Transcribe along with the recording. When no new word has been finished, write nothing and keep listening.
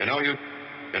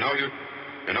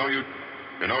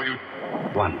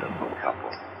Wonderful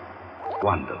couple.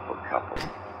 Wonderful couple. Wonderful couple.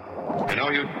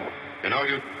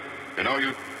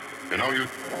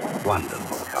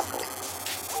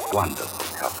 Wonderful couple.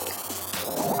 Wonderful couple.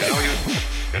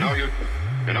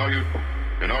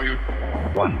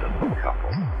 Wonderful couple.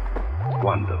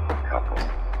 Wonderful couple.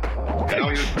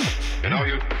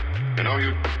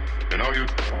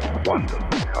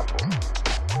 Wonderful couple.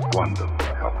 Wonderful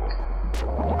couple.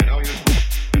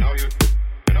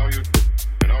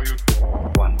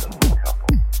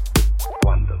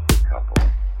 Wonderful couple.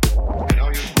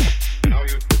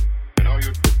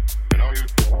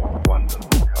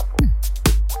 Wonderful couple.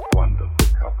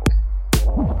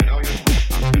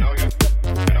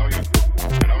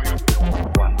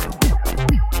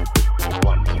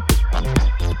 Wonderful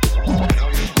couple.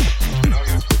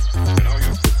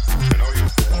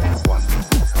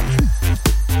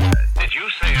 Did you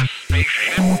say a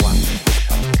spaceship?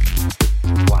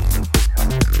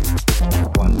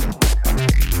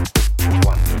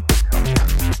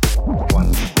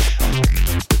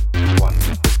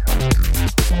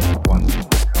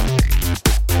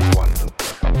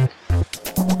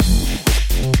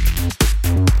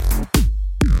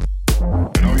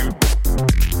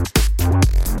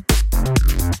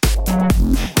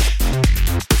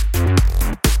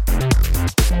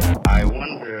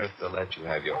 You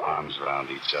have your arms around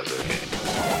each other again.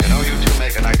 You two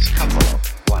make a nice couple of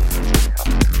wonderful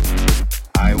couple.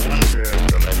 I wonder if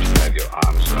they'll let you have your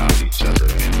arms around each other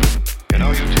again.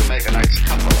 You two make a nice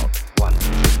couple of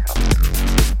wonderful couple.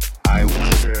 I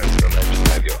wonder if they'll let you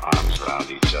have your arms around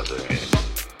each other again.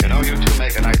 You two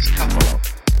make a nice couple of.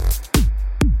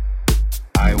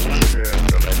 I wonder if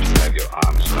they'll let you have your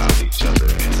arms around each other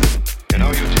again.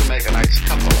 You two make a nice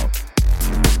couple of.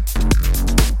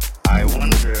 I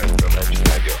wonder if they'll let you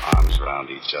have your arms around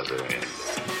each other and...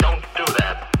 Don't do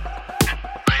that.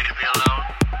 Afraid to be alone?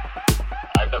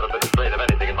 I've never been afraid of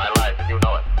anything in my life, and you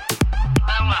know it.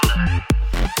 I wonder.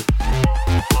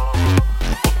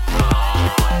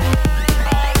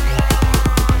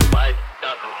 Why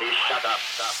doesn't he shut up?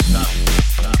 Stop.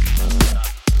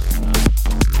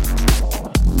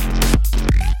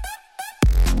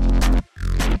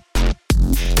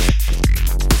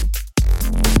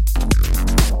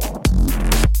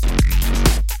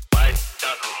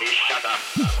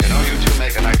 You two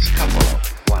make a nice couple of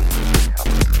wonderful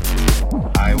couple.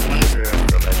 I wonder if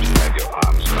they'll let you have your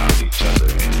arms around each other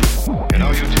and...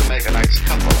 You two make a nice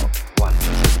couple of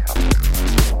wonderful couple.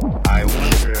 I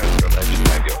wonder if they'll let you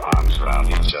have your arms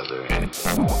around each other and...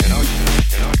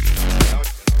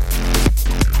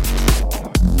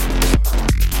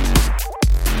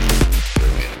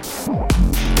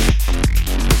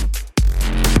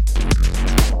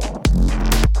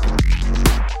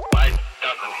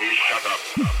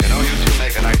 You two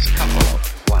make a nice couple of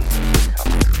wonderful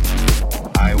couple.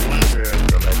 I wonder if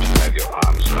they'll let you have your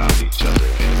arms around each other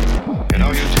and...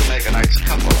 You two make a nice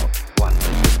couple of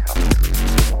wonderful couple.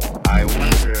 I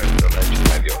wonder if they'll let you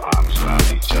have your arms around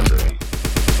each other and...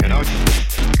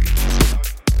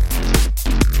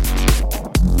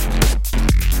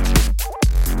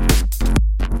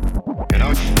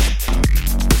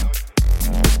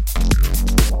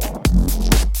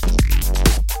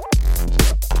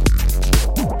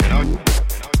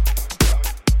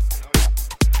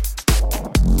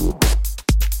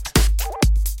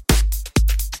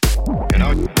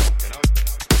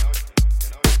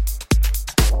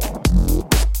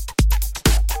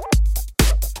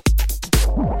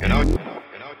 You know